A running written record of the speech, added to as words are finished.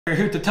We're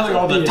here to tell you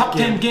all the top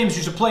 10 games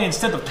you should play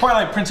instead of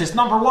Twilight Princess.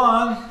 Number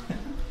 1,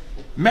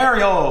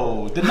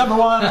 Mario, the number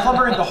 1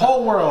 plumber in the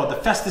whole world. The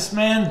fastest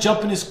man,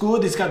 jumping is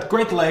good, he's got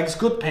great legs,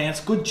 good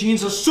pants, good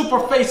jeans, a super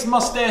face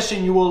mustache,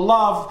 and you will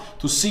love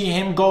to see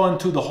him go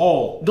into the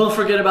hole. Don't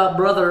forget about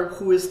brother,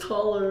 who is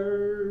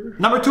taller.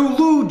 Number 2,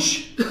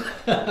 Luigi,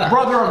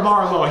 brother of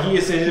Marlo. He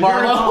is a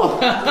Marlo,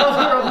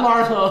 brother of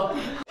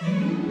Marlo.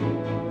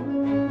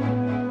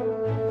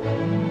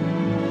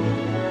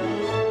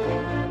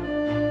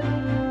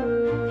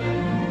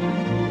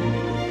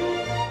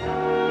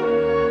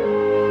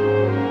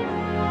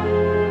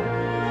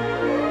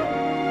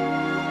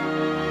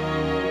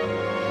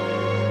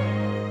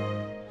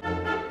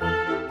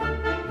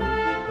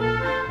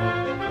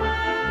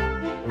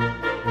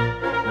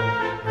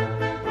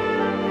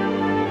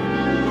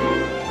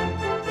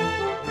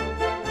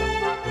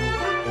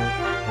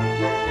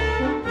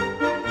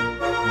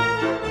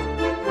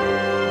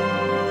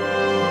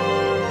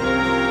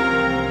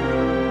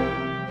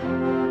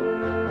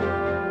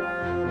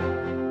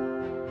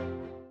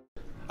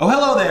 Oh,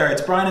 hello there.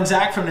 It's Brian and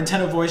Zach from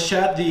Nintendo Voice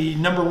Chat, the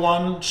number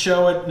 1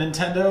 show at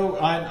Nintendo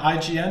on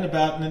IGN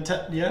about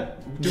Nintendo. Yeah?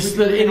 It is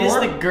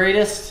the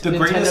greatest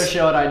Nintendo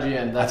show at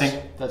IGN.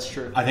 That's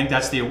true. I think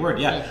that's the award,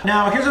 yeah.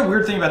 Now, here's a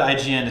weird thing about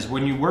IGN is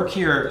when you work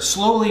here,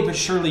 slowly but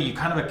surely, you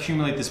kind of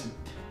accumulate this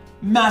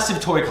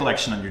massive toy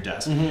collection on your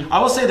desk. I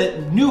will say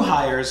that new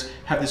hires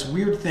have this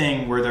weird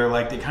thing where they're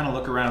like, they kind of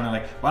look around and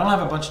they're like, well, I don't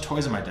have a bunch of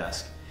toys on my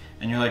desk.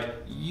 And you're like,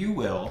 you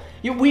will.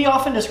 We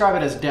often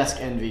describe it as desk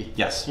envy.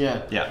 Yes.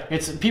 Yeah. Yeah.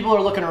 It's people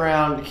are looking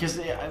around because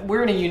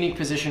we're in a unique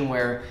position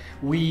where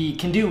we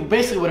can do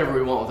basically whatever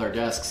we want with our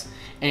desks,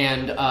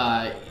 and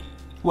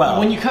well,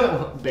 when you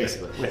come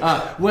basically,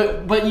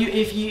 but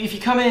if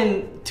you come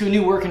in to a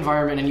new work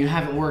environment and you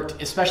haven't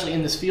worked, especially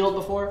in this field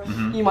before,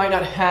 you might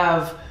not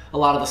have a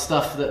lot of the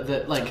stuff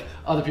that like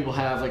other people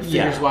have, like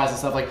figures wise and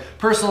stuff. Like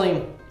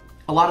personally,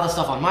 a lot of the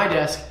stuff on my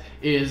desk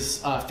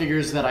is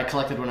figures that I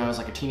collected when I was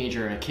like a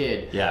teenager and a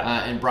kid,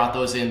 and brought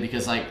those in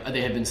because like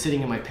they had been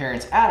sitting in my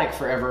parents' attic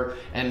forever,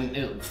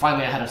 and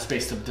finally I had a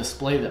space to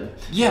display them.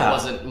 Yeah, it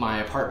wasn't my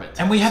apartment.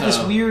 And we have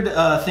this weird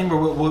thing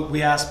where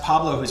we asked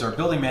Pablo, who's our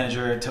building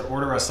manager, to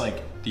order us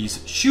like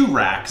these shoe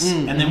racks,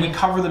 and then we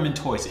cover them in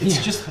toys.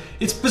 It's just,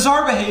 it's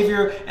bizarre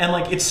behavior, and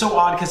like it's so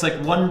odd because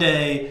like one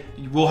day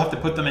we'll have to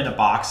put them in a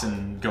box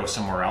and go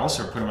somewhere else,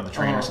 or put them on the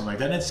train or something like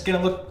that, and it's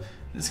gonna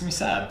be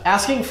sad.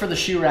 Asking for the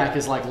shoe rack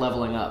is like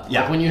leveling up.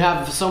 Yeah. Like when you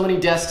have so many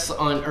desks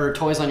or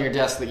toys on your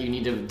desk that you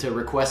need to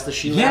request the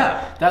shoe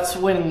rack, that's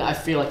when I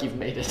feel like you've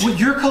made it. Well,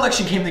 your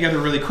collection came together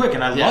really quick,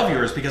 and I love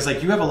yours because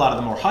like you have a lot of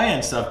the more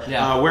high-end stuff,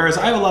 whereas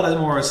I have a lot of the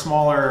more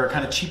smaller,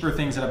 kind of cheaper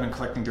things that I've been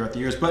collecting throughout the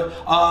years. But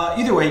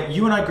either way,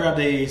 you and I grabbed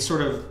a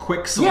sort of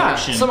quick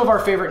selection. Yeah, some of our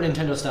favorite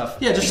Nintendo stuff.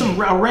 Yeah, just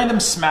a random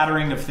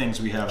smattering of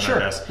things we have on our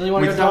desk. You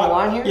want to go down the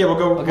line here? Yeah,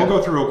 we'll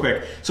go through real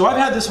quick. So I've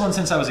had this one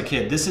since I was a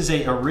kid. This is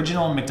a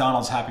original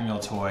McDonald's Happy Meal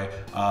toy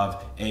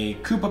of a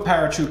Koopa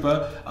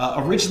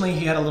Paratroopa. Originally,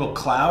 he had a little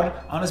cloud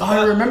on his butt.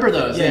 I remember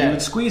those. Yeah, you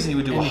would squeeze and he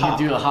would do a hop.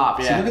 He'd do a hop.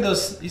 Yeah. So look at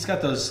those. He's got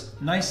those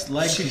nice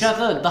legs. He's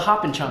got the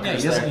hopping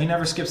chunkers. Yeah, he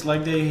never skips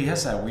leg day. He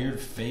has that weird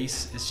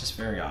face. It's just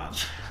very odd.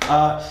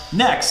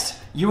 Next,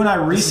 you and I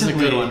recently.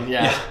 This is a good one.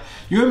 Yeah.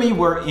 You and me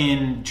were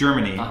in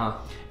Germany.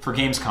 For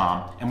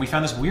Gamescom, and we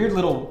found this weird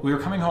little. We were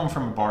coming home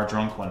from a bar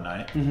drunk one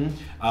night,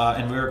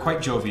 and we were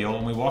quite jovial.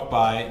 And we walked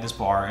by this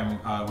bar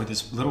and with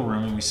this little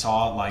room, and we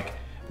saw like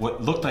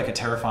what looked like a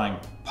terrifying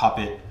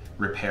puppet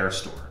repair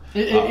store.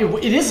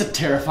 It is a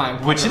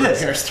terrifying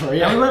repair store.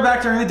 Yeah. And we went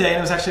back during the day, and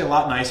it was actually a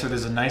lot nicer.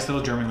 There's a nice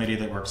little German lady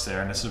that works there,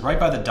 and this is right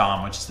by the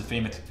Dom, which is the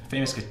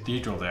famous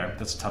cathedral there.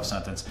 That's a tough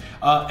sentence.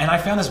 And I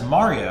found this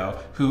Mario,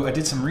 who I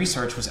did some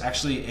research, was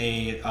actually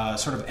a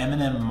sort of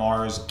M&M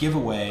Mars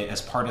giveaway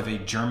as part of a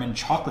German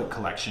chocolate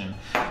collection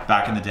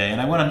back in the day.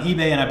 And I went on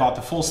eBay and I bought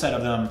the full set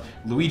of them.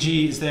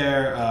 Luigi is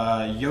there,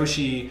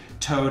 Yoshi,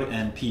 Toad,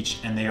 and Peach,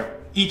 and they are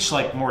each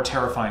like more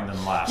terrifying than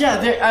the last. Yeah,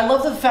 I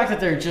love the fact that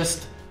they're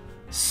just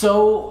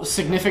so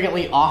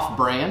significantly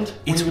off-brand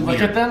when you look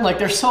at them. Like,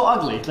 they're so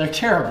ugly. They're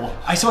terrible.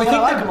 I think I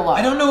like them a lot.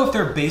 I don't know if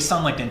they're based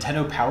on like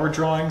Nintendo Power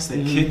drawings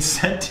that kids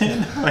sent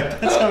in.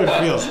 Like, that's how it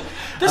feels.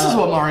 This is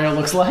what Mario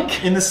looks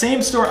like. In the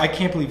same store, I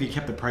can't believe he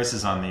kept the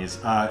prices on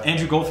these.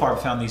 Andrew Goldfarb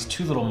found these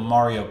 2 little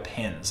Mario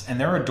pins, and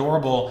they're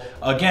adorable.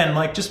 Again,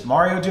 like just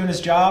Mario doing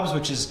his jobs,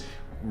 which is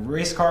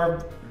race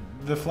car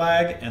the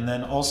flag, and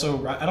then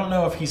also, I don't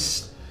know if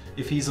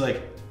he's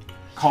like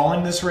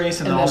calling this race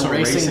and then also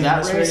racing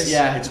that race.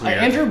 Yeah, it's weird.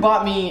 Andrew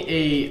bought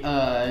me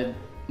a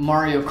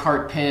Mario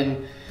Kart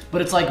pin,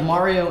 but it's like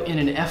Mario in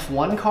an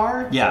F1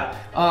 car. Yeah.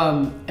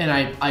 And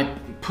I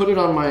put it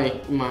on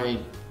my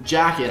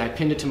jacket. I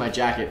pinned it to my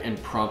jacket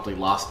and promptly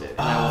lost it.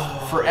 And I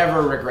will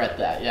forever regret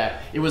that. Yeah.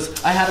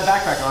 I had a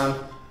backpack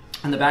on,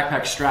 and the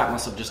backpack strap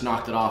must have just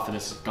knocked it off, and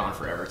it's gone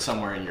forever. It's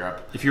somewhere in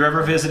Europe. If you're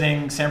ever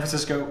visiting San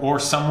Francisco or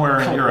somewhere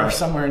in Europe,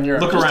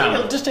 look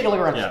around. Just take a look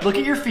around. Yeah. Look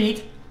at your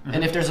feet.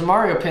 And if there's a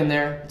Mario pin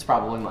there, it's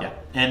probably mine. Yeah.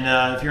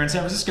 And if you're in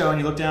San Francisco and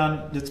you look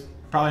down, it's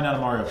probably not a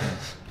Mario pin.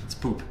 It's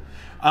poop.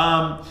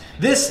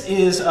 This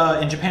is,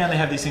 in Japan, they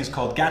have these things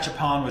called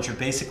gachapon, which are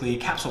basically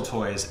capsule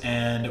toys.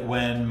 And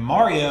when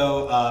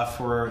Mario,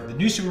 for the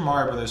new Super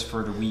Mario Bros.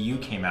 For the Wii U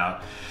came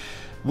out,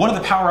 one of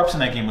the power-ups in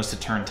that game was to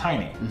turn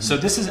tiny. So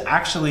this is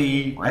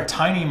actually a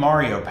tiny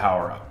Mario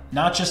power-up.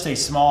 Not just a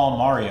small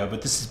Mario,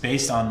 but this is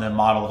based on the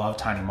model of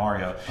Tiny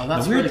Mario. Oh,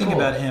 that's the weird really thing cool.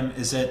 about him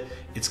is that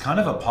it's kind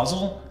of a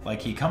puzzle.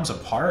 Like, he comes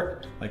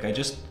apart. Like,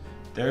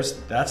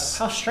 that's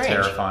how strange.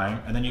 Terrifying.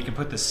 And then you can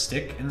put the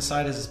stick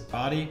inside his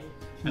body,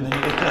 and then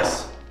you get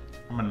this.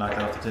 I'm gonna knock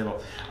that off the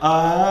table.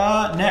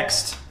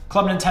 Next,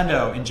 Club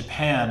Nintendo in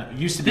Japan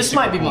used to be. This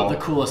might be cool. the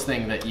coolest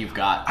thing that you've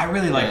got. I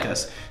really like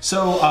this.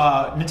 So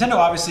Nintendo,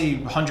 obviously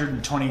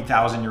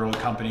 120,000-year-old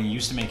company,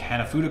 used to make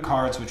Hanafuda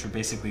cards, which were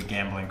basically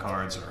gambling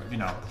cards, or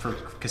for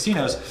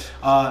casinos.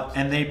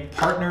 And they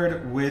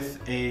partnered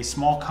with a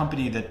small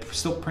company that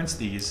still prints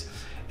these.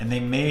 And they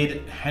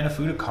made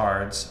Hanafuda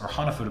cards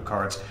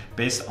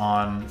based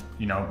on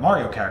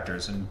Mario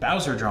characters and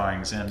Bowser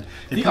drawings, and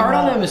the art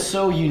on them is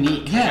so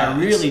unique. Yeah, I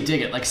really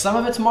dig it. Like, some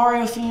of it's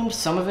Mario themed,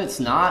 some of it's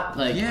not.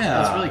 Like,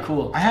 that's really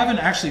cool. I haven't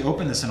actually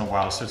opened this in a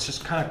while, so it's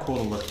just kind of cool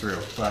to look through.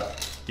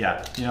 But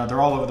yeah,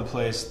 they're all over the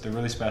place. They're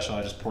really special.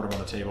 I just poured them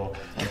on the table.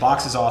 The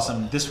box is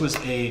awesome. This was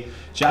a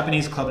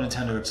Japanese Club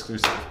Nintendo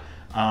exclusive.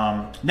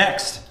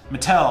 Next,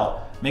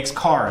 Mattel makes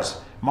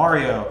cars.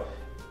 Mario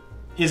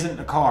isn't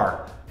a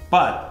car.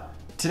 But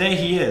today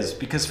he is,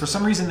 because for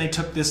some reason they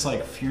took this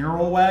like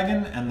funeral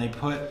wagon and they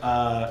put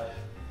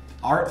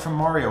art from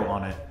Mario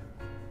on it.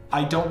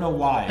 I don't know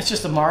why. It's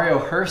just a Mario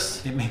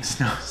hearse. It makes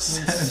no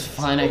sense. It's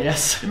fine, I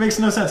guess. It makes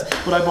no sense,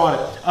 but I bought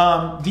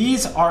it.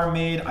 These are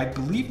made, I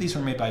believe these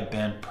were made by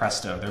Band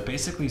Presto. They're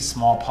basically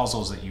small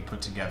puzzles that you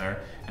put together,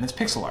 and it's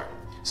pixel art.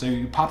 So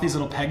you pop these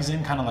little pegs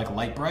in, kind of like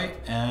Light Bright,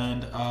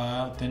 and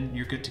then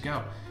you're good to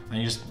go. And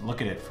you just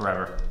look at it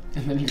forever.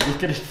 And then you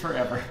look at it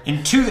forever.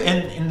 In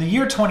the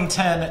year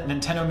 2010,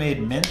 Nintendo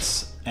made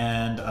mints,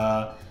 and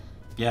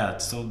yeah,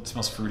 it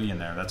smells fruity in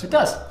there. It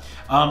does.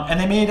 And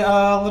they made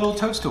little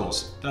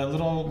toadstools,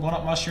 little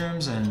one-up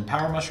mushrooms and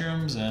power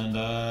mushrooms, and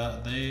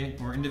they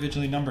were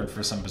individually numbered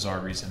for some bizarre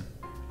reason.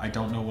 I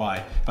don't know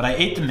why. But I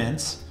ate the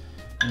mints,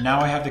 and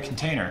now I have the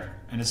container,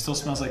 and it still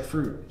smells like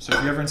fruit. So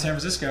if you're ever in San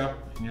Francisco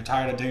and you're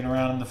tired of digging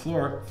around on the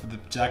floor for the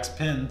Jack's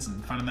pins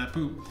and finding that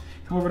poop,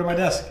 come over to my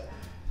desk.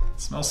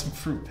 Smell some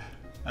fruit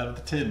out of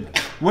the tin.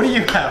 What do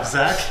you have,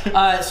 Zach?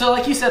 So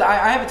like you said,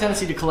 I have a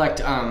tendency to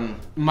collect,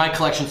 my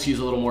collection skews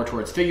a little more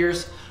towards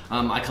figures.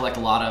 I collect a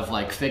lot of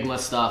like Figma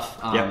stuff.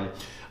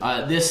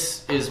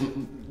 This is,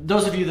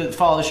 those of you that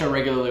follow the show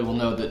regularly will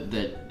know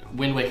that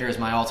Wind Waker is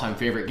my all-time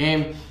favorite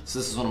game. So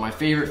this is one of my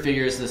favorite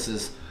figures. This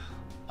is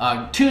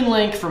Toon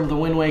Link from the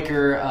Wind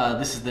Waker.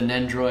 This is the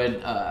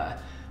Nendroid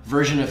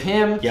version of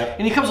him. Yep.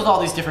 And he comes with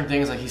all these different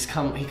things. Like he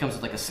comes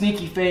with like a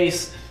sneaky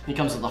face. He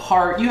comes with a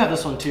heart. You have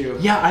this one too.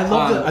 Yeah, I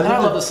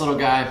love this little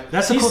guy.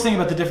 That's the cool thing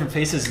about the different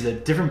faces, is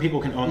that different people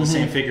can own the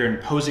same figure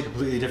and pose it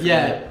completely differently.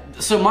 Yeah.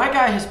 So my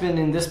guy has been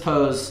in this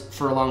pose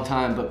for a long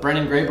time, but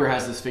Brendan Graber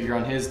has this figure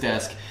on his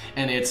desk,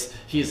 and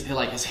he's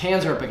like his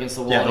hands are up against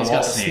the wall. Yeah, and he's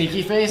got a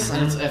sneaky face,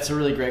 and it's a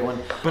really great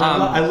one. But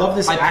I love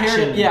this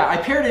action. I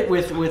paired it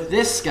with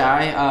this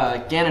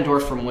guy,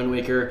 Ganondorf from Wind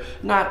Waker.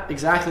 Not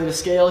exactly to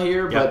scale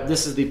here, but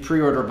this is the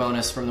pre-order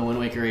bonus from the Wind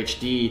Waker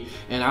HD,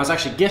 and I was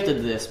actually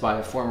gifted this by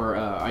a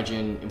former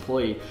IGN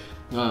employee.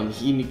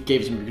 He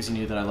gave it to me because he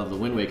knew that I love the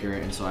Wind Waker,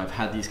 and so I've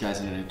had these guys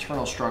in an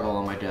eternal struggle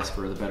on my desk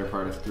for the better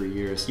part of 3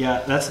 years.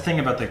 Yeah, that's the thing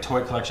about the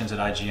toy collections at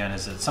IGN,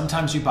 is that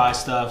sometimes you buy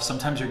stuff,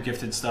 sometimes you're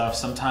gifted stuff,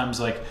 sometimes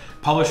like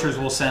publishers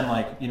will send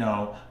like,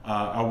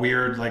 a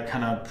weird like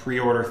kind of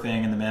pre-order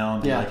thing in the mail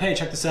and be like, hey,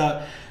 check this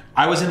out.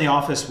 I was in the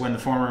office when the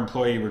former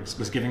employee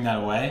was giving that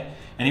away,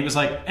 and he was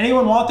like,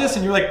 anyone want this?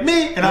 And you're like,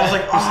 me! And I was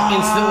like,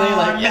 instantly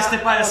like, I missed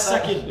it by a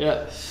second.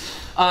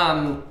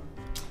 Yeah.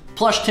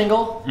 Plush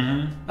Tingle.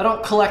 I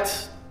don't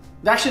collect.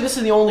 Actually, this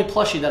is the only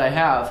plushie that I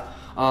have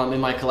in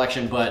my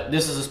collection, but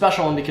this is a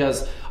special one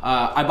because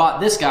I bought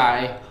this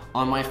guy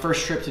on my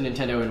first trip to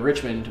Nintendo in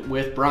Richmond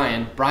with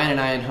Brian. Brian and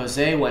I and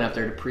Jose went up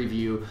there to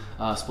preview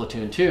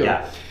Splatoon 2.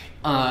 Yeah.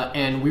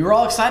 And we were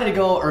all excited to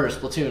go, or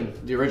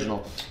Splatoon, the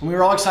original. And we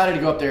were all excited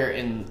to go up there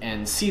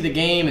and see the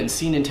game and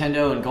see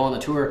Nintendo and go on the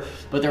tour.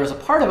 But there was a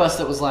part of us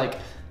that was like,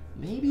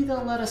 maybe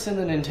they'll let us in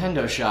the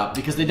Nintendo shop,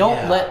 because they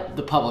don't let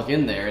the public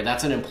in there.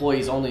 That's an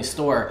employees only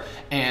store.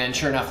 And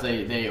sure enough,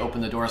 they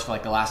opened the doors for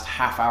like the last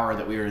half hour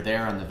that we were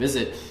there on the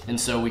visit. And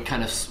so we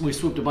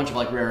swooped a bunch of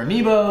like rare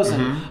amiibos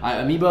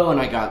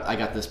and I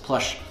got this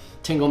plush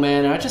Tingle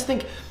Man. And I just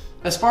think,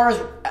 as far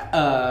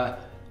as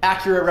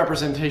accurate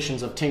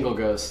representations of Tingle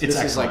goes, this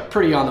is like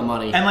pretty on the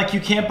money. And like, you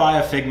can't buy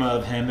a Figma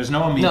of him. There's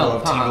no amiibo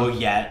of Tingle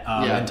yet,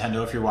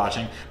 Nintendo, if you're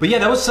watching. But yeah,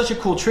 that was such a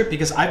cool trip,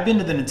 because I've been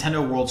to the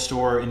Nintendo World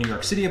Store in New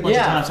York City a bunch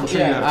of times. I'm sure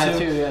you have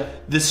too.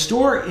 The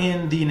store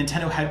in the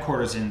Nintendo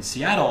headquarters in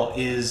Seattle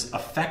is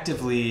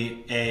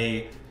effectively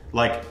a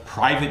like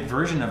private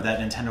version of that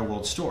Nintendo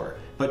World Store,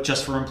 but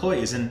just for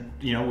employees. And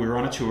we were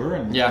on a tour,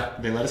 and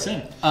they let us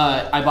in.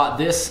 I bought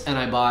this, and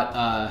I bought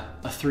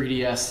a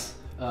 3DS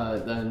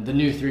the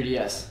new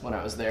 3DS when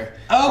I was there.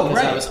 Oh,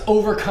 because right. I was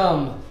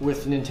overcome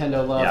with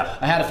Nintendo love. Yeah.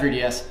 I had a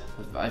 3DS.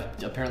 I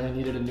apparently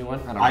needed a new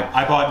one. I don't know.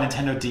 I bought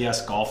Nintendo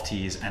DS golf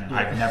tees, and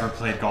I've never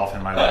played golf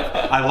in my life.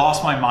 I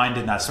lost my mind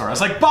in that store. I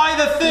was like, buy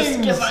the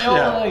things!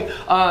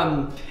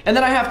 And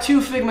then I have two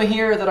Figma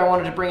here that I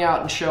wanted to bring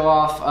out and show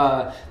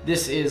off.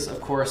 This is,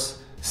 of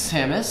course,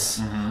 Samus.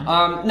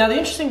 Now, the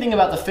interesting thing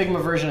about the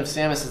Figma version of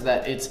Samus is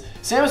that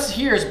Samus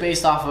here is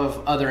based off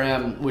of Other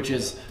M, which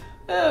is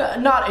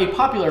not a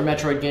popular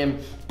Metroid game,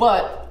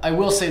 but I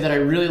will say that I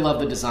really love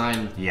the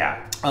design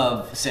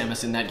of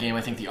Samus in that game.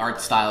 I think the art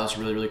style is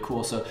really, really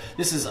cool. So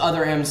this is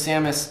Other M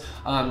Samus.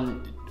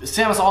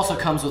 Samus also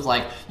comes with,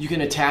 like, you can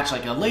attach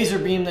like a laser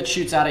beam that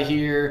shoots out of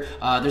here.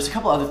 There's a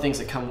couple other things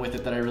that come with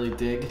it that I really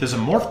dig. There's a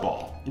morph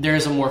ball. There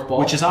is a morph ball.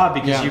 Which is odd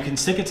because you can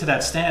stick it to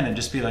that stand and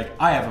just be like,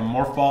 I have a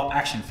morph ball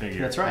action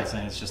figure. That's right.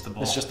 It's just a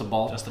ball. It's just a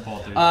ball. Just a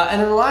ball, dude.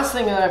 And then the last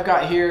thing that I've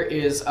got here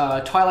is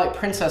Twilight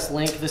Princess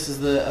Link. This is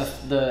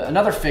the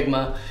another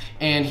Figma,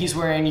 and he's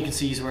wearing, you can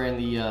see he's wearing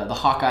the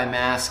Hawkeye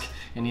mask,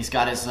 and he's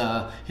got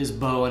his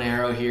bow and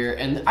arrow here.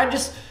 And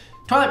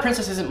Twilight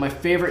Princess isn't my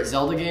favorite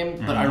Zelda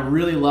game, but I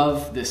really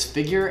love this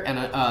figure, and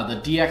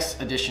the DX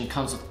edition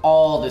comes with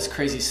all this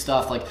crazy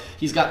stuff. Like,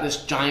 he's got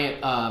this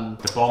giant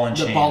the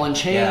ball and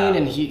chain,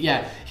 and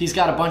he's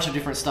got a bunch of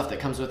different stuff that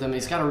comes with him.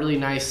 He's got a really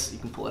nice, you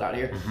can pull it out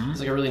here. It's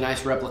like a really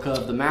nice replica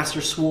of the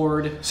Master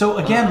Sword. So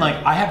again, like,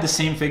 I have the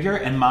same figure,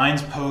 and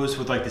mine's posed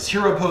with like this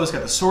hero pose,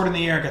 got the sword in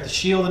the air, got the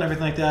shield and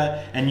everything like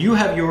that, and you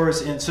have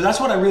yours. And so that's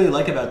what I really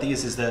like about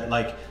these, is that,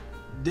 like,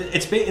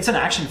 it's an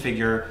action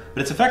figure,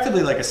 but it's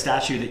effectively like a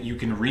statue that you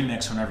can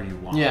remix whenever you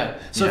want. Yeah.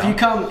 So if you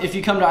come to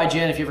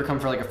IGN, if you ever come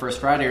for like a First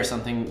Friday or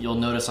something, you'll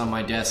notice on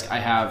my desk I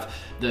have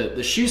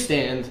the shoe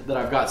stand that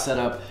I've got set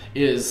up.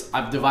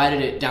 I've divided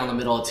it down the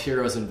middle. It's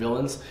heroes and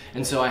villains,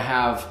 and so I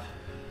have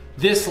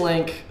this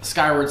Link,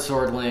 Skyward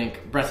Sword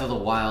Link, Breath of the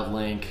Wild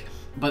Link,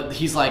 but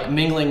he's like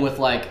mingling with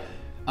like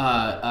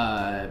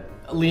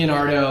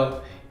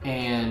Leonardo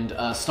and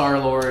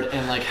Star-Lord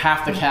and like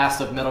half the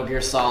cast of Metal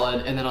Gear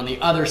Solid, and then on the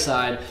other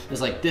side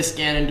there's like this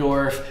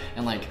Ganondorf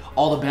and like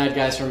all the bad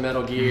guys from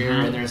Metal Gear,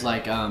 and there's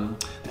like the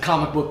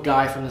comic book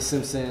guy from The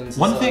Simpsons.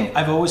 One thing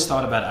I've always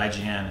thought about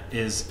IGN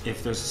is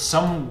if there's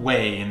some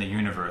way in the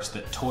universe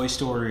that Toy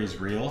Story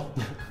is real,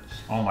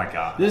 oh my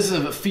god. This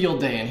is a field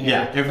day in here.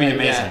 Yeah, it'd be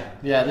amazing.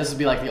 Yeah, this would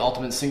be like the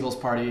ultimate singles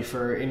party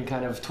for any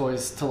kind of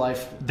Toys to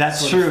Life.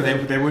 That's true.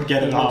 They would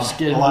get it on.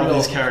 A lot of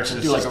these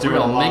characters do like a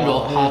real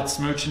mingle. Hot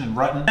smooching and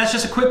rutting. That's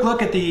just a quick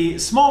look at the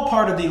small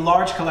part of the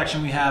large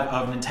collection we have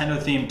of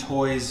Nintendo-themed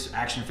toys,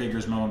 action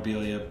figures,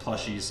 memorabilia,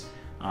 plushies,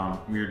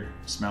 weird,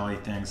 smelly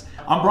things.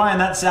 I'm Brian,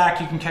 that's Zach.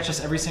 You can catch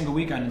us every single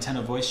week on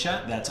Nintendo Voice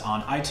Chat. That's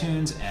on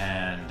iTunes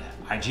and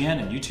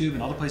IGN and YouTube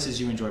and all the places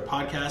you enjoy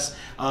podcasts.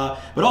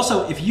 But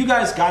also, if you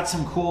guys got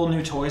some cool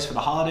new toys for the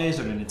holidays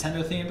or the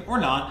Nintendo themed or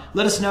not,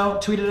 let us know.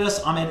 Tweet at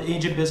us. I'm at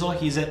Agent Bizzle.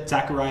 He's at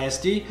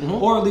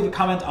ZachariasD. Or leave a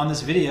comment on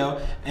this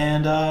video.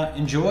 And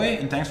enjoy,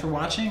 and thanks for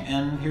watching.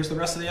 And here's the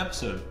rest of the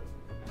episode.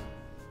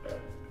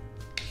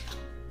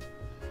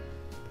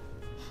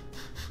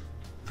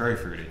 Very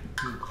fruity.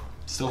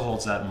 Still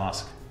holds that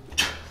musk.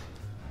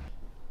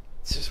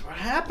 It's just what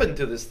happened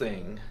to this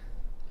thing.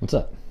 What's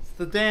up?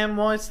 The damn,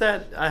 what's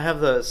that? I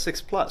have the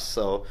 6 Plus,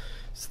 so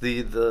it's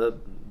the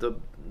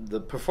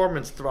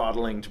performance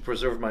throttling to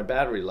preserve my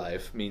battery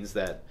life means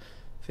that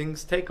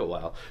things take a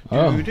while.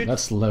 Oh,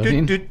 that's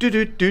loading. That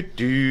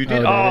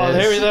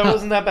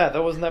wasn't that bad.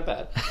 That wasn't that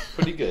bad.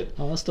 Pretty good.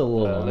 Oh, that's still a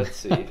little long. Let's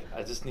see.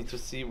 I just need to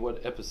see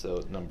what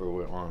episode number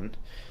we're on.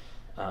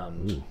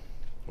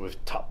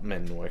 With top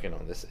men working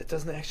on this. It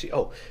doesn't actually.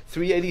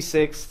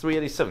 386,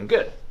 387.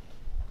 Good.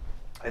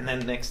 And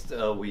then next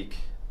week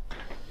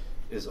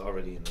is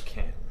already in the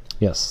can.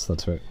 Yes,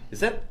 that's right.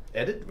 Is that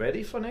edit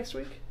ready for next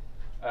week?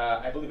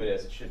 I believe it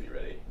is. It should be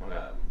ready.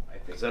 I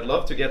think. Because I'd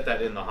love to get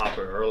that in the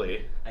hopper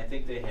early. I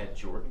think they had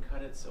Jordan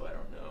cut it, so I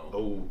don't know.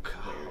 Oh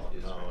God,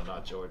 no, right.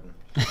 not Jordan.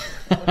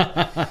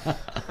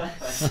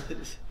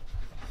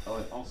 Oh,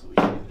 and also we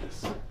do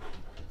this.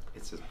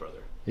 It's his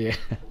brother. Yeah.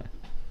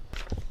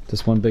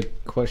 Just one big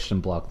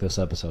question block this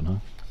episode, huh?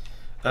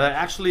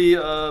 Actually,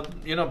 a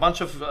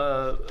bunch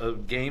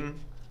of game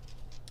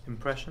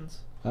impressions.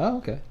 Oh,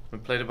 okay. We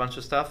played a bunch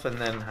of stuff, and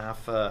then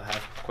half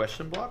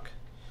question block.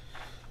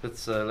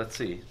 Let's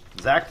see.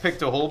 Zach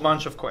picked a whole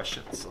bunch of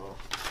questions. So.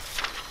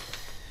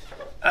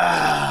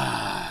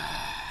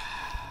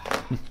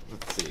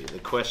 Let's see. The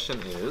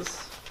question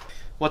is,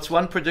 what's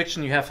one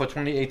prediction you have for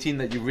 2018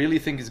 that you really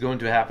think is going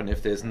to happen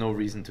if there's no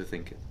reason to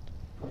think it?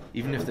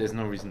 Even if there's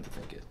no reason to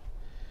think it.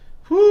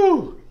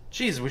 Whew!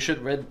 Jeez, we should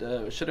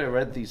have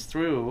read these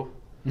through.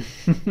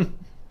 Do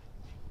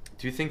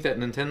you think that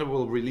Nintendo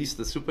will release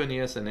the Super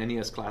NES and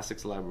NES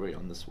Classics library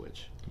on the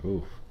Switch?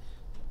 Ooh.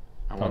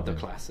 I want the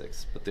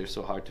classics, but they're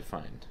so hard to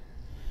find.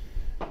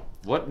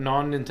 What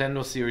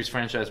non-Nintendo series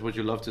franchise would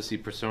you love to see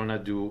Persona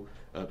do?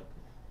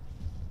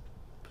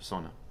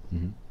 Persona.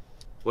 Mm-hmm.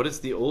 What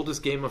is the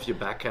oldest game of your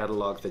back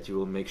catalog that you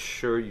will make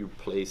sure you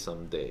play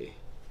someday?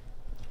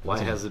 Why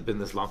has it been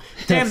this long?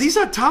 Damn, these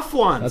are tough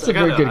ones. That's a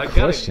very good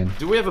question.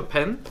 Do we have a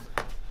pen?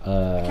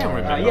 I can't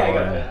remember.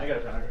 Yeah, I got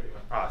a pen.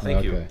 Ah,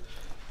 thank you. Okay.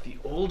 The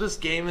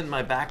oldest game in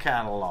my back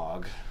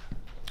catalog.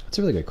 That's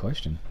a really good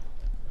question.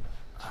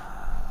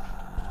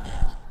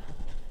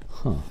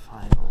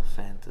 Final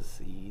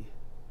Fantasy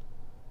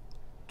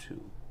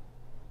 2.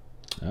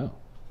 Oh.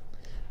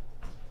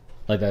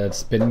 Like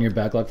that's been in your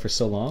backlog for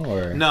so long,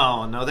 or?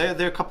 No. There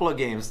are a couple of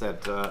games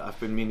that I've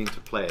been meaning to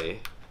play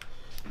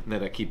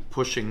that I keep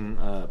pushing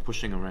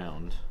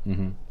around.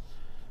 Mm-hmm.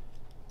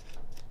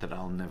 That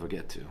I'll never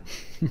get to.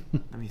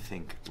 Let me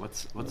think.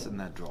 What's in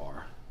that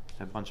drawer?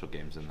 There are a bunch of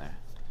games in there.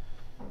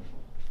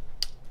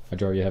 A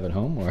drawer you have at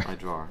home, or? My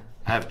drawer.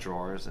 I have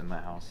drawers in my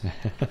house.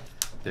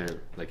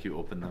 They're like you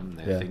open them.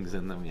 There are things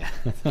in them. Yeah,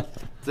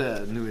 it's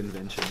a new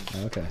invention.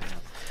 Okay.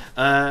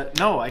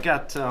 No, I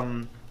got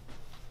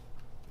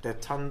there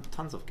are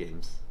tons of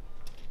games.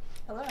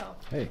 Hello.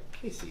 Hey.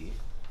 Casey.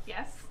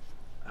 Yes.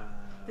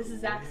 This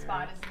is Zach's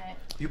spot, isn't it?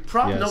 You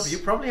probably Yes. no.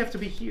 You probably have to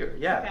be here.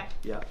 Yeah. Okay.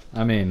 Yeah.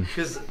 I mean,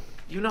 Because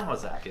you know how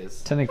Zach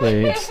is.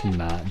 technically it's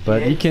not,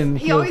 but you can.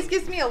 He always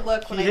gives me a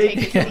look when I take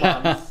his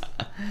seats.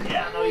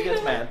 Yeah. No, he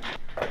gets mad.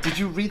 Did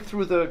you read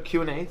through the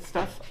Q&A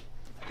stuff?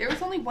 There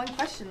was only one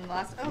question in the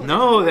last. Oh.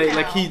 No, there's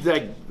they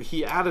more now.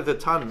 he added a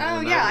ton. Oh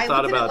and yeah, I I haven't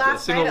thought looked at it about a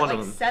last single night one at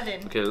of like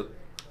them. 7. Okay.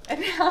 And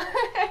now,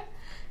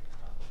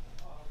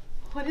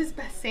 what is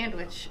best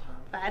sandwich?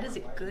 That is a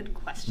good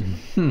question.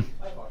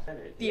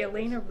 The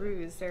Elena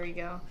Ruse. There we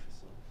go.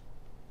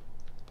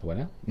 What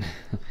now?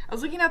 I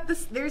was looking up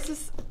this. There's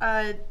this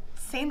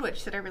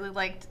sandwich that I really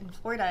liked in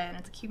Florida, and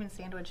it's a Cuban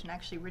sandwich, and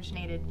actually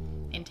originated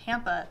in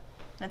Tampa.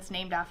 And it's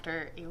named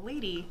after a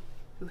lady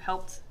who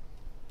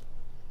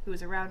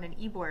was around in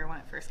Ybor when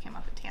it first came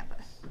up in Tampa.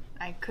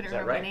 I couldn't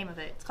remember the name of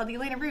it. It's called the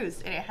Elena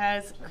Ruse, and it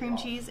has cream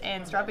cheese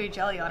and strawberry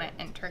jelly on it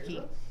and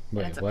turkey.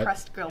 Wait, and it's a what?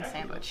 pressed grilled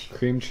sandwich.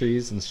 Cream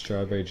cheese and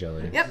strawberry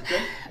jelly. Yep,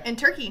 and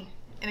turkey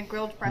in a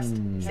grilled pressed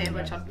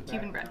sandwich on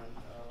Cuban bread.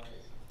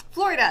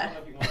 Florida.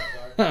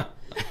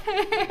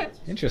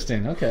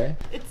 Interesting. Okay.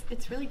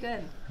 It's really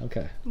good.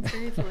 Okay. It's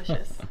very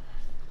delicious.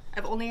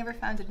 I've only ever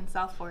found it in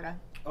South Florida.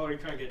 Oh, you're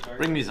trying to get dark.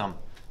 Bring me some.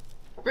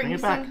 Bring it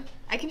me back. some.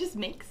 I can just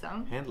make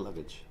some. Hand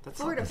luggage. That's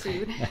Florida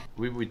something.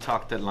 food. We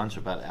talked at lunch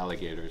about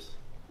alligators.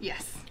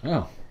 Yes.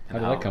 Oh, how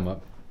did that come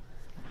up?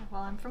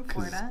 Well, I'm from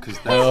Florida. Because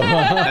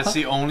that's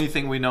the only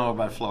thing we know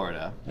about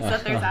Florida. Is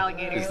that there's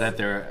alligators. Is that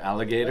there are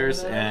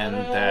alligators and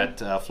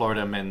that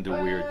Florida men do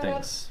weird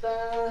things.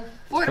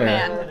 Florida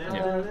man.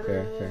 Yeah.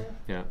 Fair.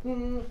 Yeah.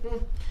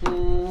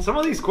 Some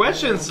of these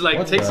questions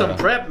take some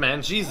prep,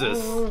 man.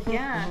 Jesus.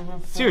 Yeah.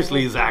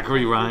 Seriously,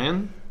 Zachary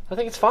Ryan. I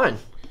think it's fine.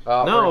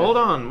 No, hold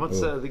on.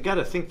 What's you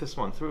gotta think this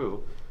one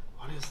through.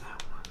 What is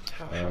that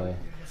one?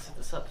 Set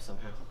this up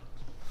somehow.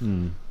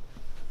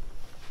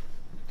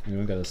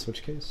 Anyone got a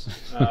switch case?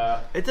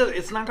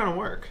 It's not gonna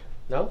work.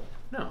 No?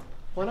 No.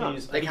 Why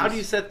not? How do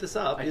you set this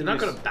up? You're not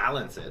gonna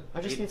balance it.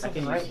 I just need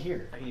something right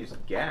here. I can use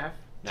gaff.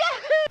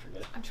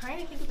 I'm trying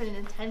to think of a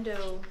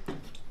Nintendo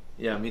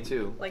Yeah, me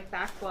too.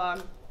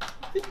 backlog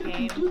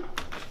game.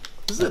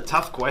 This is a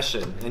tough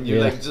question, and you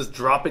just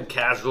drop it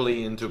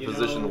casually into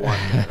position one.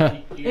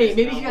 Hey,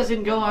 maybe if you guys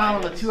didn't go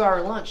out on a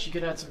 2-hour lunch, you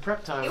could have some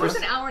prep time. It was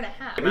an hour and a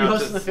half. Are you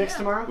hosting the fix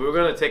tomorrow? We were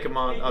gonna take him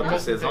on. You I'll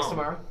hosting just the fix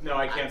tomorrow? No,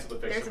 I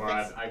canceled the fix There's a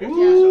tomorrow. fix. I got some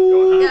stuff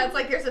going on. Yeah, it's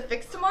like there's a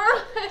fix tomorrow.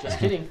 Just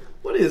kidding.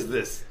 What is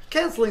this?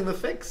 Canceling the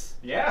fix?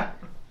 Yeah.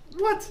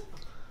 What?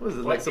 What is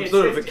it? Like some It's-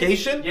 sort of it's-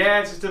 vacation?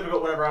 Yeah, it's just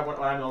difficult whenever I'm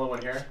the only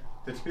one here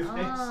to do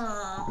things.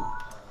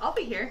 I'll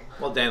be here.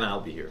 Well, Dan, I'll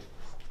be here.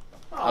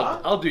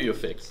 I'll do your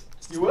fix.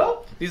 You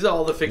will? These are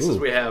all the fixes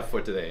we have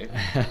for today.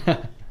 Hey,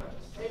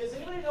 does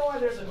anybody know why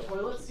there's a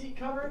toilet seat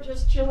cover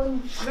just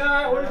chilling? No,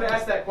 I would have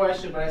asked that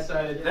question, but I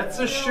decided. That's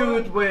a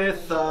shoot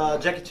with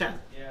Jackie Chan.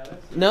 Yeah,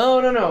 that's... No,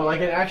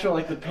 like an actual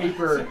the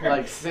paper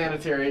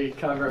sanitary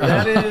cover.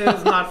 That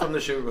is not from the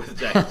shoot with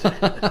Jackie Chan.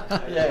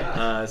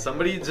 Yeah.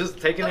 Somebody just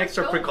taking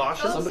extra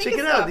precautions. don't Check think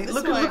it it's out. that.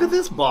 Look This at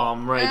this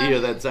bomb right Yeah. here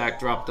that Zach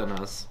dropped on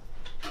us.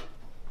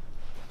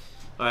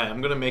 All right,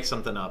 I'm gonna make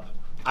something up.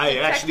 I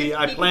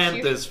Detective planned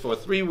Pikachu. this for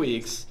 3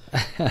 weeks,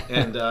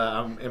 and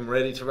I'm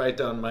ready to write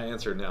down my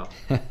answer now.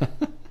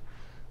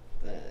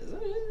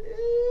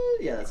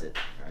 Yeah, that's it.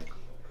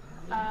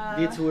 Alright.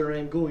 That's where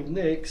I'm going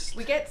next.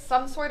 We get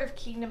some sort of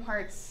Kingdom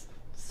Hearts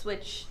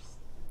Switch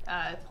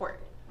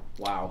port.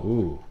 Wow.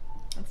 Ooh.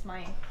 That's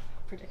my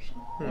prediction.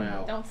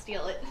 Wow. Don't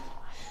steal it.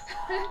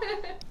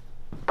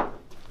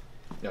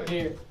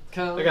 Here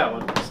comes I got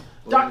one.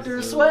 Dr.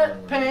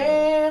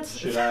 Sweatpants.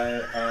 Should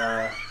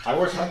I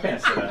wore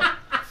sweatpants today.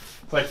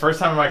 It's like first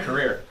time in my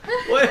career.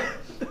 What?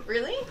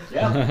 Really?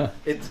 Yeah.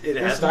 It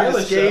hasn't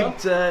stylish,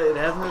 escaped. It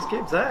hasn't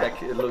escaped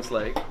Zach. It looks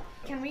like.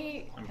 Can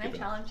I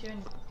challenge you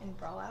in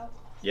Brawl Out?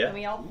 Yeah. Can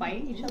we all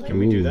fight each other? Can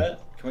we do Ooh.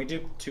 that? Can we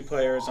do 2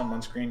 players on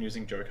one screen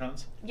using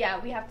Joy-Cons? Yeah,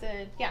 we have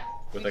to. Yeah.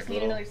 With we like just a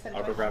need little. another set of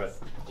I'll go grab it.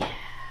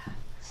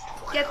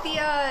 Get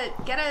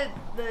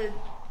the.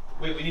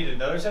 Wait, we need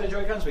another set of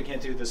Joy-Cons? We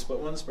can't do the split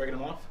ones, breaking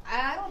them off?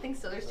 I don't think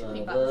so. There's too many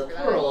The buttons for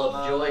that. plural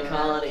of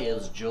Joy-Con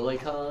is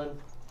Joy-Con.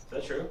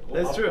 that true?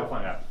 That's true. I'll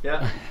find out.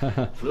 Yeah.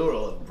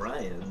 Plural of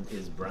Brian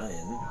is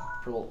Brian.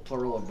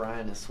 Plural of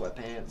Brian is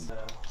sweatpants.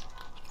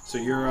 So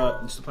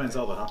you're still playing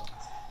Zelda, huh?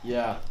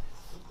 Yeah.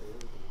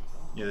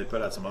 Yeah, they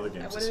put out some other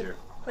games this year.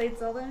 Played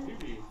Zelda.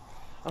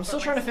 I'm still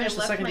trying to finish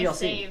the second I left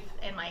DLC. my save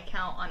in my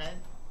account on a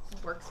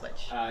work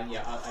switch.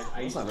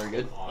 That's not very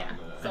good. Yeah.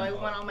 So I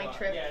went on my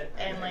trip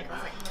and like I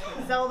was like, I'm gonna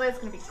play Zelda, it's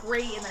gonna be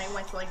great, and then I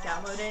went to like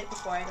download it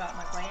before I got on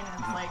my plane, and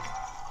it's like,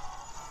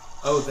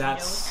 Oh, that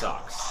No.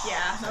 sucks.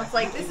 yeah. And I was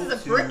like, this is a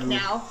brick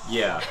now.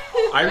 Yeah.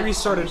 I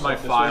restarted my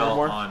file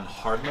on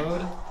hard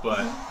mode,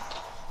 but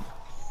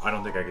I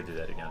don't think I could do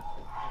that again.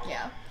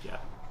 Yeah. Yeah.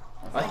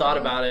 I thought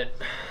about it.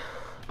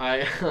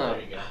 I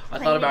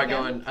thought about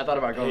going. I thought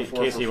about going Hey,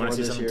 4 Casey, you for want 4 to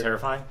see this something year.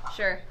 terrifying?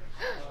 Sure.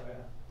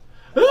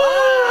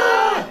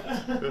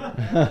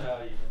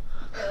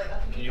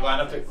 Can you line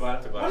up the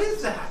glass? What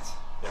is that?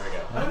 There we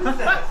go. What is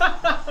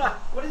that?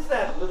 What is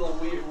that little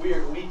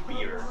weird wheat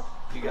beer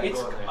you got going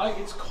there?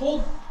 It's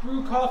cold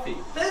brew coffee.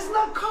 That's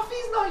not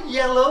coffee's not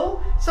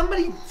yellow.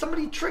 Somebody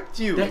tricked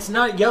you. That's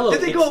not yellow.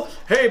 Did they go,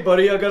 hey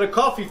buddy, I got a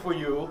coffee for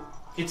you?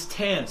 It's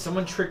tan.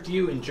 Someone tricked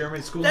you in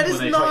German schools That when is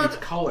they taught not- you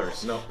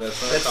colors. No,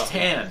 that's not That's coffee.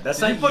 tan. That's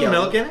Did not you put yellow.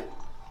 milk in it?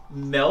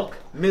 Milk?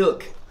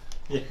 Milk.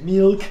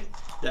 Milk.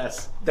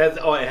 Yes. That's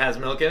it has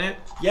milk in it?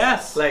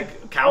 Yes.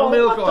 Like cow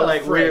milk what or the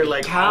like frick? weird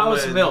like cow's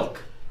almond?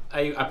 milk.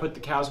 I put the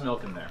cow's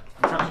milk in there.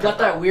 I'm trying to You got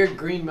that weird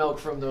green milk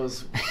from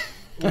those.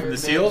 From the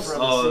seals?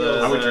 From Oh, the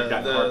seals. I would drink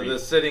that in a the heartbeat.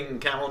 sitting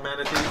camel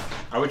manatee.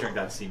 I would drink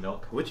that sea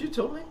milk. Would you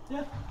totally?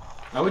 Yeah.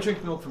 I would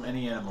drink milk from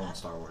any animal in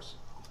Star Wars.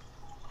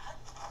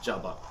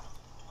 Jabba.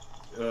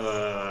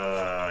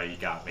 You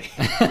got me.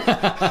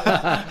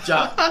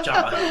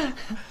 Jabba.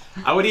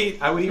 I would eat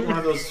one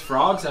of those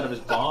frogs out of his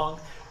bong.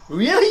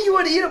 Really? You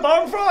would eat a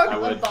bomb frog? I A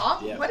would.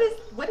 bomb? Yeah.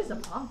 What is a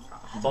bomb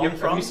from? Bomb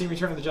Have you seen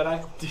Return of the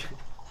Jedi?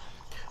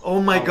 Oh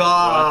my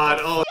god.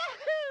 Oh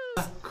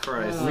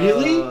Christ.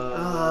 Really?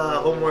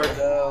 Homework.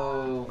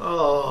 No.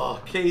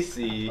 Oh,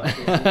 Casey.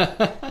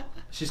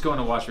 She's going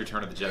to watch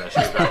Return of the Jedi.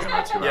 She's back in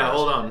about 2 hours. Yeah,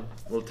 hold on.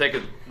 We'll take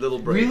a little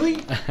break. Really?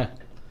 Have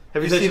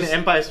you Is that seen just-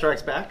 Empire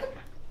Strikes Back?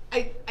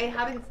 I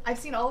haven't. I've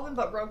seen all of them,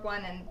 but Rogue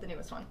One and the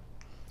newest one.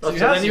 Oh,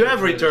 so then you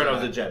have Return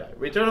of the Jedi.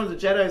 Return of the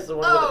Jedi is the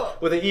one Oh.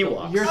 with the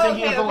Ewoks. You're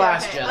thinking of the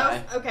Last okay. Jedi.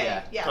 That was- okay.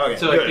 Yeah. Yeah. Okay.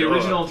 So like Good, the hold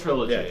original on.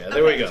 trilogy. Yeah,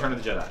 there we go. Return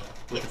of the Jedi.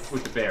 Yes.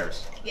 With the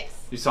bears. Yes.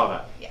 You saw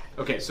that? Yeah.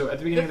 Okay, so at the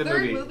The beginning third of the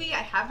movie. movie I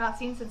have not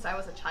seen since I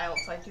was a child,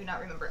 so I do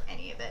not remember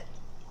any of it.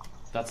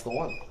 That's the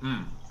one.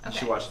 You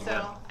should watch it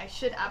again. So I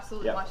should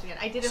absolutely Yeah. watch it again.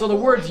 I did. So the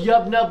words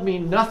 "yub nub"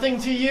 mean nothing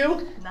to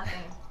you?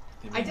 Nothing.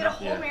 They I mean did a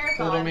nothing. whole They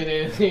marathon don't mean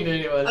anything to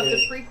anyone. of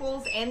the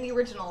prequels and the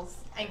originals,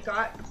 and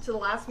got to the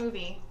last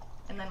movie,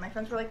 and then my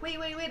friends were like, "Wait,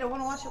 I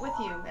want to watch it with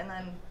you," and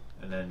then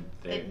And then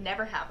it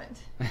never happened.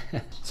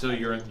 So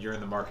you're in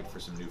the market for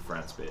some new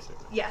friends,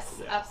 basically. Yes,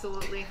 Yeah.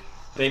 absolutely.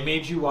 They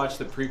made you watch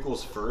the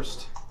prequels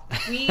first.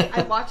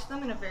 I watched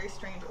them in a very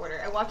strange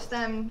order. I watched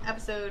them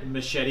episode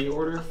Machete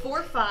order.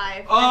 4,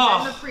 5, Oh.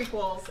 and then the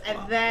prequels, and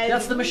then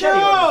That's the machete order.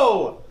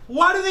 No!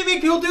 Why do they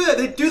make people do that?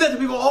 They do that to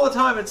people all the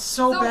time. It's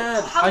so, So,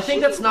 bad. how I think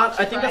should that's you not. watch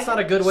I it, think that's Brian?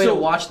 not a good way So-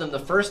 to watch them the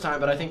first time,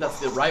 but I think that's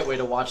the right way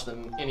to watch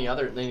them any You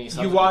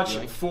subsequent watch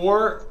viewing.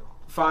 4,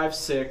 5,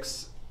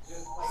 6,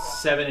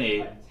 7,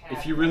 8.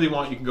 If you really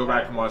want, you can go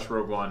back and watch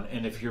Rogue One.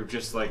 And if you're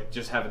just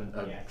having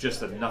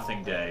just a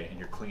nothing day and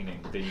you're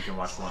cleaning, then you can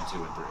watch 1, 2,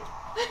 and 3.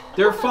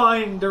 They're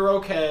fine. They're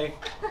okay.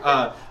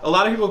 A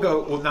lot of people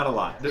go. Well, not a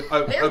lot.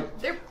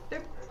 They're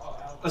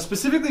A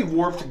specifically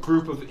warped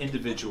group of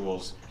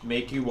individuals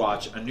make you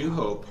watch A New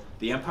Hope,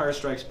 The Empire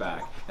Strikes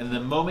Back, and the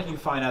moment you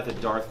find out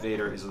that Darth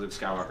Vader is Luke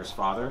Skywalker's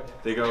father,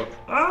 they go,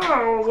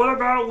 "Oh, what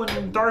about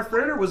when Darth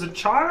Vader was a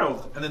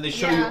child?" And then they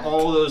show you Yeah.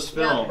 all those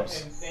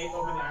films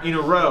in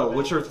a row,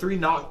 which are 3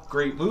 not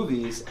great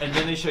movies, and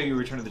then they show you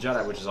Return of the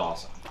Jedi, which is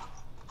awesome.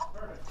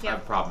 I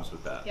have problems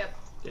with that. Yep.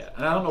 Yeah,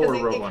 and I don't know where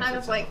Because Rogue it One kind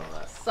fits of like in with all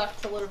that.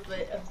 sucked a little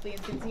bit of the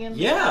enthusiasm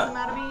Yeah.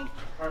 out of me.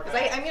 Because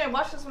I mean, I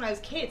watched this when I was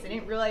kids. I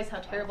didn't realize how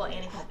terrible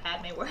Anakin and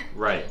Padme were.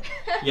 Right.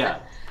 Yeah.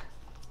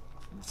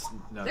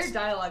 Their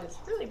dialogue is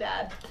really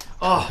bad.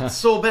 Oh,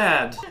 so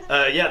bad.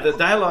 Yeah, the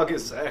dialogue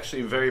is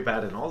actually very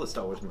bad in all the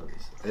Star Wars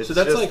movies. It's So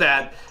that's just like-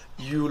 that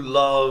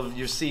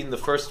you've seen the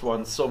first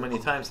one so many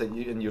times that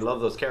you love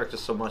those characters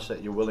so much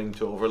that you're willing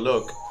to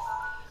overlook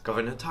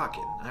Governor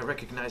Tarkin. I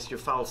recognize your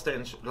foul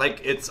stench.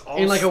 Like it's all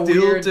in like a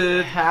weird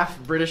stilted. half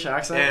British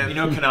accent. And- You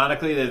know,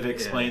 canonically, they've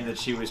explained that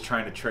she was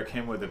trying to trick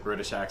him with a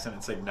British accent.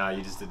 It's like, nah,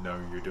 you just didn't know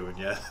what you were doing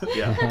yet.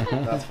 Yeah,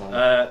 That's fun.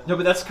 No,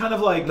 but that's kind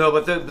of like no,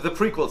 but the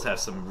prequels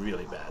have some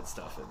really bad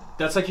stuff in it.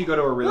 that's like you go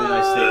to a really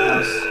nice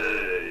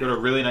steakhouse. You go to a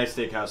really nice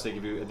steakhouse. They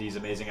give you these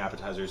amazing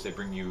appetizers. They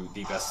bring you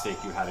the best steak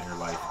you had in your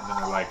life, and then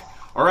they're like,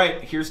 "All right,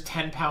 here's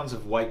 10 pounds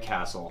of White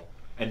Castle,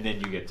 and then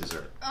you get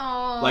dessert."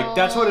 Like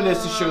that's what it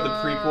is to show the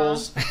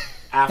prequels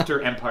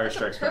after Empire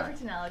Strikes Back.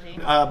 Perfect analogy.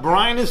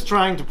 Brian is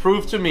trying to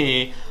prove to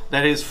me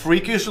that his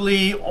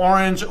freakishly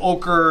orange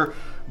ochre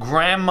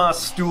grandma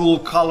stool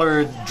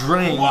colored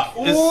drink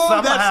is Ooh,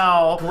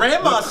 somehow that's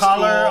grandma the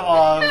color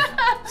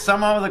stool. of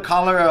somehow the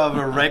color of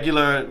a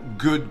regular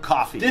good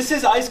coffee. This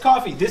is iced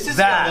coffee. This is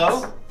That,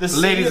 yellow. The C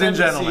ladies in and NVC,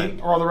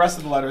 gentlemen, or the rest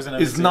of the letters in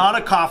NVC. Is not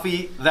a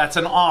coffee, that's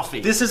an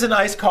offie. This is an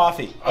iced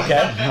coffee,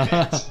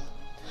 okay?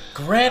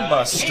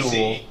 Grandma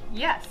stool.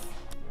 Yes.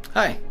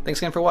 Hi, thanks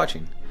again for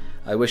watching.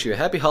 I wish you a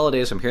happy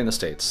holidays from here in the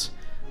States.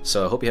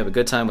 So I hope you have a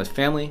good time with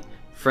family,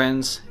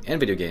 friends, and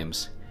video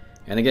games.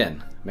 And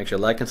again, make sure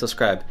to like and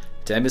subscribe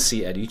to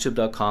NVC at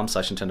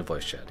youtube.com/Nintendo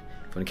Voice Chat. If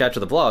you want to catch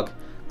up with the vlog,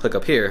 click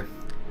up here.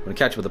 If you want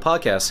to catch up with the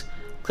podcast,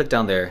 click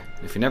down there.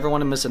 And if you never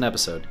want to miss an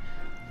episode,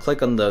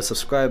 click on the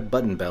subscribe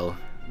button bell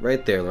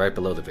right there, right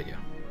below the video.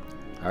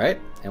 Alright,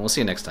 and we'll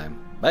see you next time.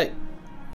 Bye!